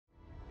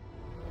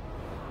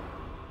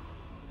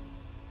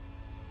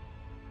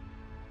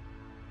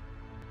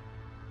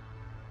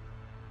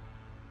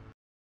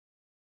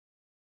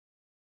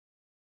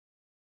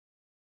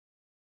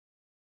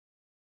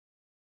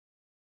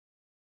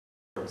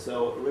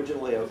So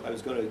originally I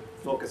was going to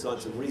focus on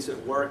some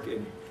recent work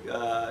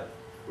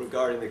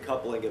regarding the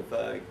coupling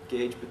of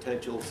gauge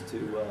potentials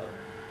to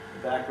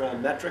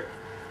background metric.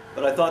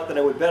 But I thought that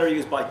I would better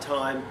use my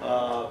time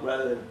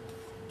rather than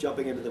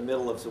jumping into the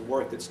middle of some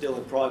work that's still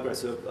in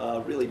progress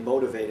of really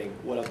motivating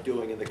what I'm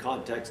doing in the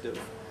context of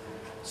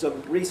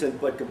some recent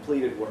but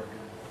completed work.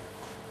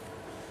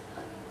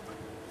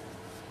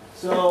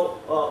 So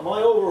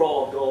my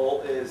overall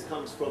goal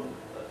comes from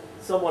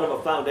somewhat of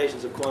a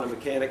foundations of quantum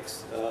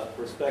mechanics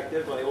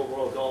perspective. My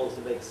overall goal is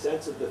to make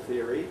sense of the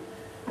theory.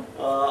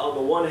 On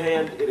the one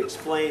hand, it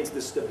explains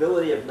the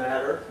stability of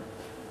matter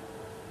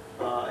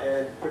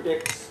and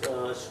predicts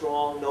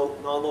strong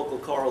non-local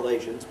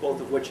correlations,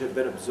 both of which have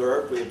been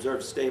observed. We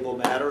observed stable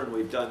matter, and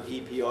we've done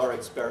EPR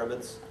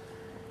experiments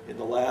in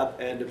the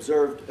lab and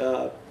observed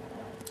the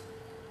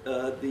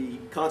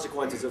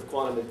consequences of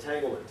quantum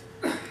entanglement.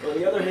 On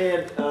the other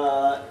hand,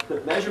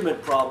 the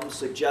measurement problem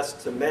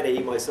suggests to many,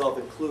 myself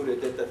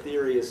included, that the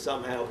theory is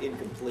somehow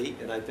incomplete,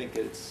 and I think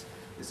this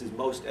is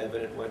most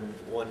evident when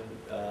one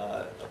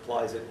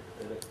applies it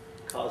in a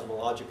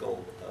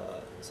cosmological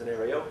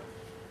scenario.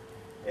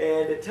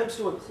 And attempts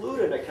to include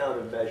an account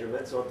of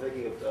measurement, so I'm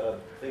thinking of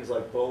things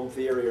like Bohm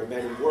theory or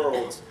many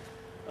worlds,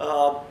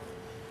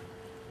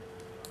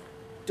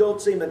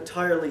 don't seem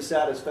entirely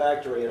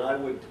satisfactory, and I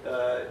would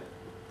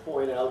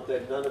point out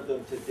that none of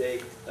them to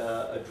date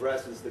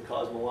addresses the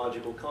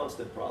cosmological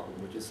constant problem,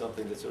 which is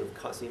something that sort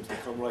of seems to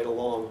come right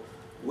along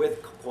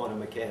with quantum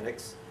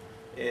mechanics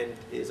and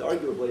is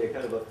arguably a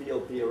kind of a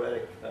field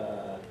theoretic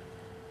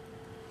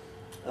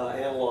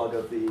analog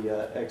of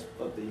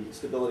the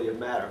stability of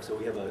matter. So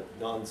we have a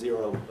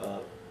non-zero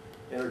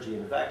energy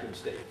in a vacuum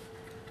state.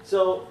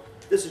 So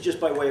this is just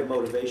by way of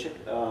motivation.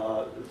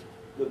 The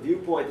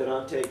viewpoint that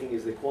I'm taking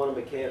is that quantum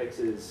mechanics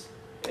is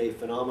a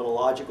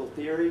phenomenological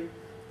theory,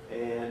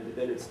 and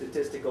that its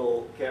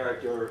statistical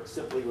character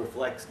simply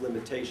reflects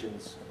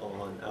limitations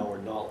on our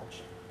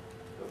knowledge.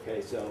 Okay,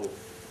 so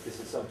this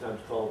is sometimes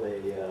called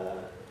a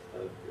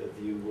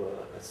view,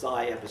 a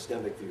psi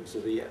epistemic view. So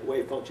the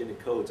wave function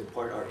encodes in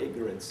part our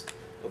ignorance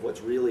of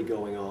what's really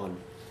going on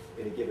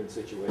in a given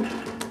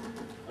situation,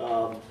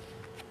 or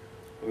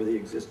the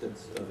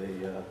existence of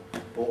a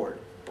board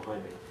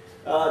behind me.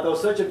 Though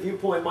such a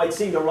viewpoint might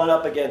seem to run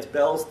up against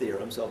Bell's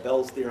theorem, so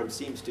Bell's theorem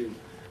seems to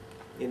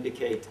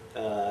indicate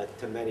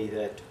to many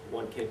that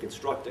one can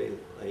construct a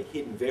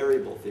hidden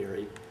variable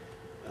theory,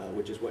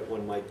 which is what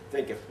one might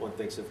think if one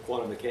thinks of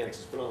quantum mechanics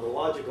as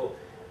phenomenological.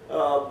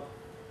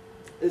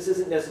 This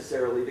isn't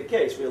necessarily the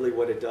case. Really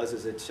what it does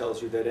is it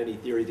tells you that any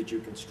theory that you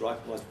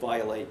construct must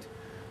violate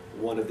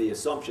one of the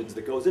assumptions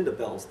that goes into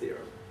Bell's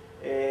theorem.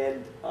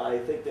 And I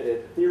think that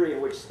a theory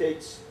in which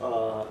states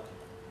of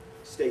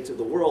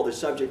the world are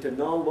subject to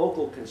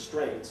non-local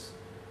constraints,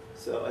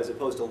 so as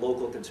opposed to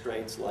local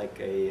constraints like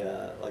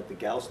the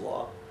Gauss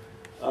law.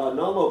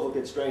 Non-local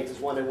constraints is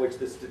one in which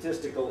the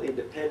statistical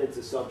independence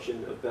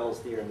assumption of Bell's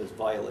theorem is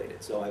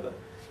violated. So I have a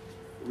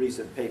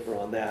recent paper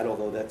on that,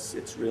 although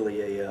it's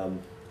really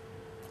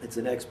it's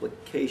an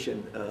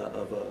explication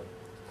of a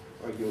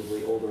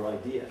arguably older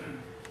idea.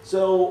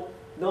 So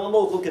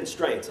non-local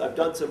constraints. I've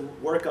done some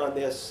work on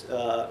this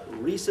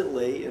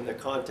recently in the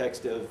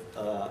context of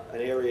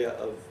an area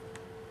of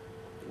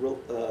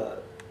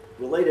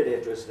related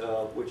interest,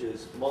 which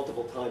is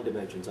multiple time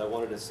dimensions. I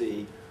wanted to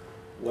see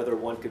whether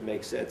one could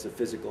make sense of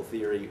physical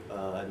theory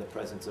in the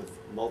presence of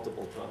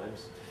multiple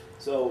times.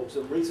 So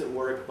some recent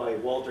work by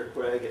Walter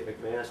Craig at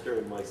McMaster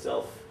and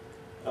myself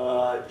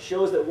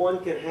shows that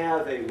one can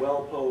have a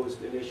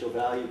well-posed initial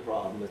value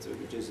problem.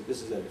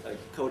 This is a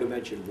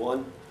codimension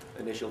 1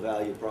 initial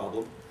value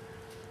problem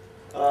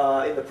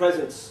in the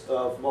presence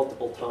of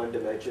multiple time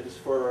dimensions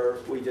for,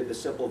 we did the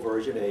simple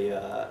version,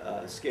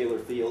 a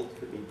scalar field,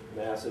 could be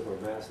massive or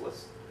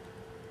massless,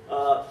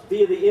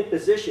 via the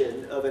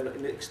imposition of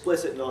an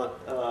explicit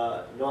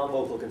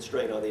non-local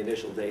constraint on the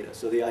initial data.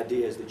 So the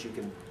idea is that you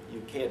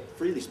can't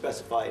freely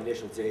specify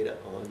initial data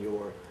on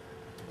your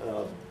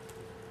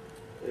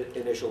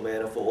initial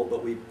manifold,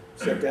 but we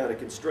set down a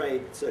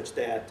constraint such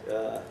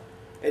that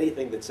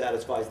anything that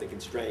satisfies the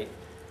constraint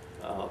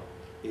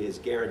is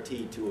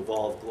guaranteed to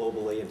evolve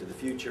globally into the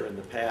future and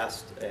the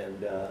past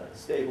and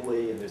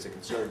stably, and there's a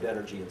conserved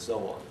energy and so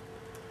on.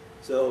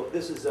 So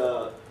this is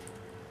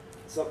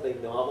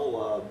something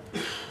novel,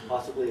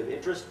 possibly of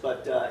interest,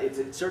 but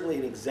it's certainly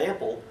an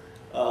example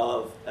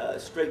of a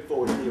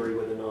straightforward theory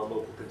with a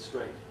non-local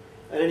constraint.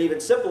 And an even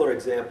simpler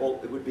example,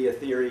 it would be a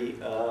theory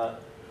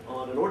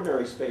on an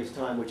ordinary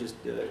space-time, which is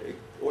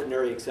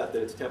ordinary except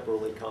that it's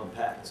temporally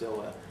compact.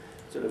 So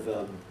sort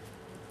of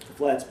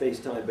flat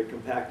space-time, but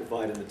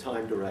compactified in the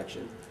time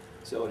direction.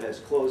 So it has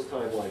closed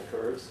time-like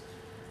curves.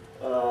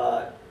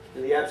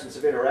 In the absence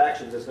of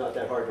interactions, it's not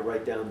that hard to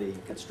write down the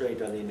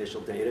constraint on the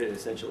initial data. It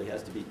essentially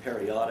has to be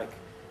periodic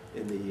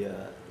in the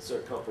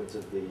circumference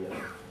of the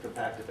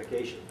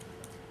compactification.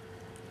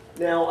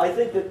 Now, I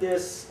think that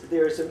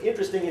there are some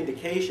interesting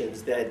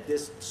indications that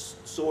this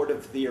sort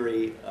of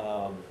theory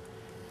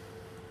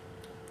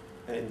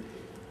and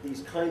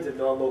these kinds of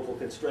non-local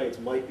constraints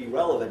might be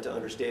relevant to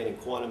understanding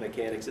quantum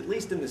mechanics, at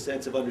least in the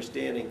sense of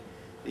understanding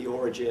the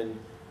origin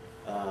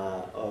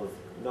of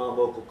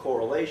non-local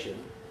correlation.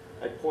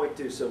 I'd point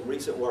to some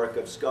recent work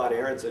of Scott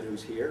Aronson,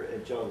 who's here,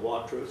 and John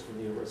Watrous from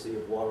the University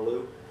of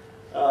Waterloo,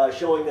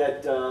 showing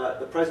that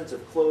the presence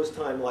of closed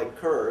time-like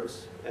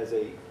curves as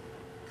a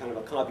kind of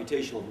a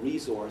computational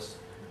resource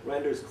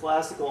renders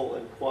classical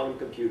and quantum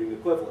computing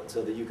equivalent,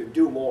 so that you can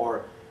do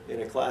more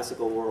in a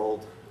classical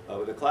world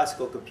with a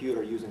classical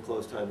computer using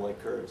closed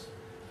time-like curves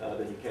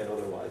than you can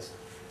otherwise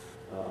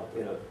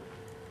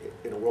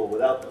in a world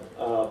without them.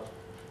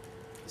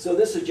 So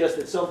this suggests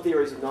that some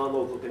theories of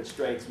non-local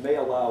constraints may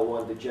allow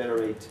one to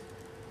generate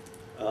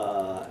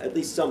at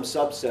least some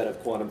subset of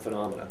quantum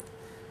phenomena.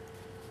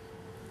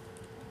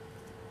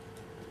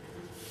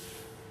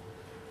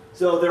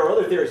 So there are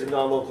other theories of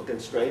non-local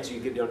constraints. You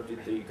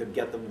could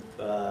get them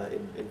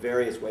in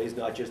various ways,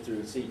 not just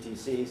through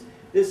CTCs.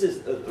 This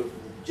is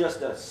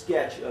just a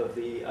sketch of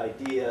the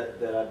idea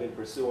that I've been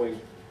pursuing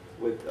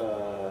with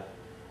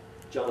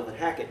Jonathan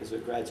Hackett, who's a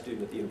grad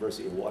student at the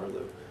University of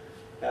Waterloo,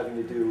 having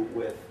to do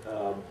with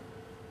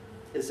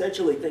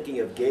essentially thinking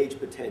of gauge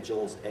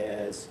potentials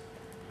as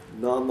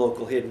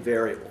non-local hidden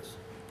variables.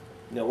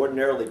 Now,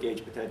 ordinarily,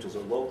 gauge potentials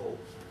are local.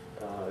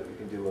 You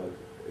can do a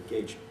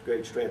gauge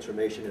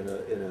transformation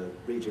in a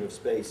region of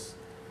space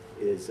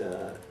is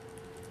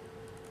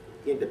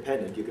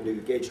independent. You can do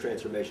gauge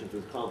transformations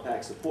with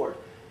compact support.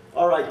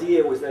 Our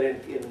idea was that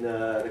in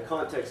the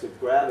context of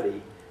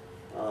gravity,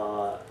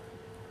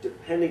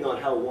 depending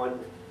on how one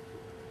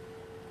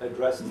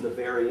addresses the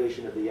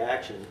variation of the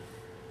action,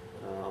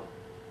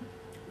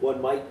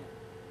 one might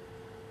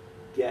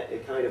get a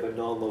kind of a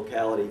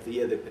non-locality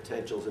via the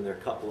potentials and their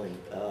coupling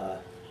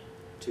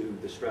to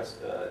the stress,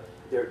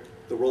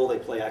 the role they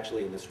play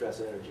actually in the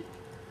stress energy.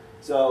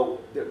 So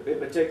in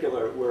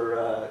particular,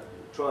 we're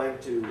trying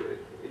to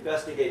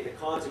investigate the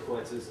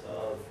consequences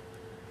of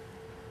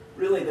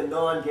really the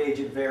non-gauge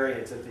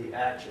invariance of the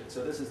action.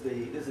 So this is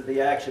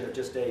the action of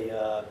just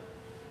a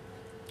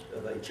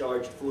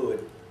charged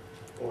fluid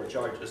or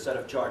a set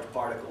of charged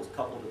particles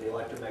coupled to the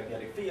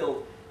electromagnetic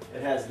field.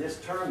 It has this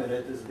term in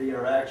it. This is the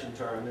interaction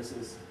term. This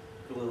is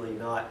clearly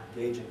not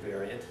gauge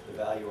invariant. The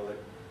value of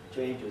it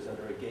changes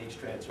under a gauge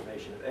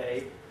transformation of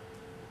A.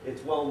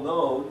 It's well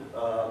known,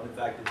 in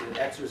fact, it's an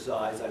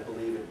exercise, I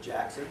believe, in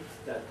Jackson,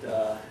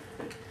 that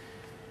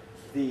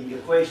the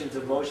equations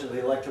of motion of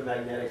the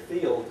electromagnetic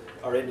field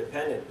are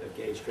independent of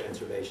gauge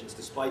transformations,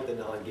 despite the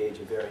non-gauge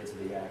invariance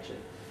of the action.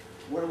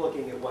 We're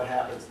looking at what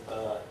happens,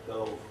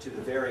 though, to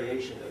the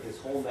variation of this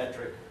whole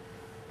metric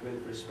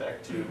with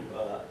respect to,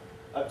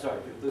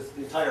 the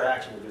entire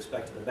action with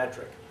respect to the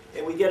metric.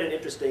 And we get an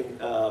interesting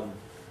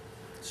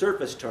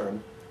surface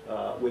term,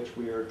 which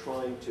we are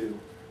trying to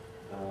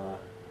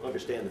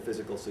understand the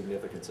physical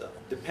significance of.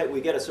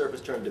 We get a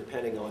surface term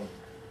depending on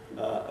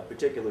a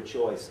particular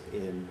choice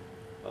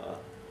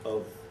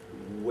of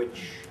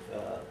which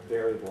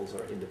variables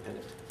are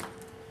independent.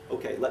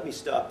 Okay, let me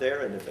stop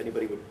there, and if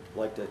anybody would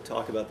like to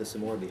talk about this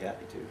some more, I'd be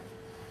happy to.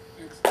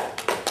 Thanks.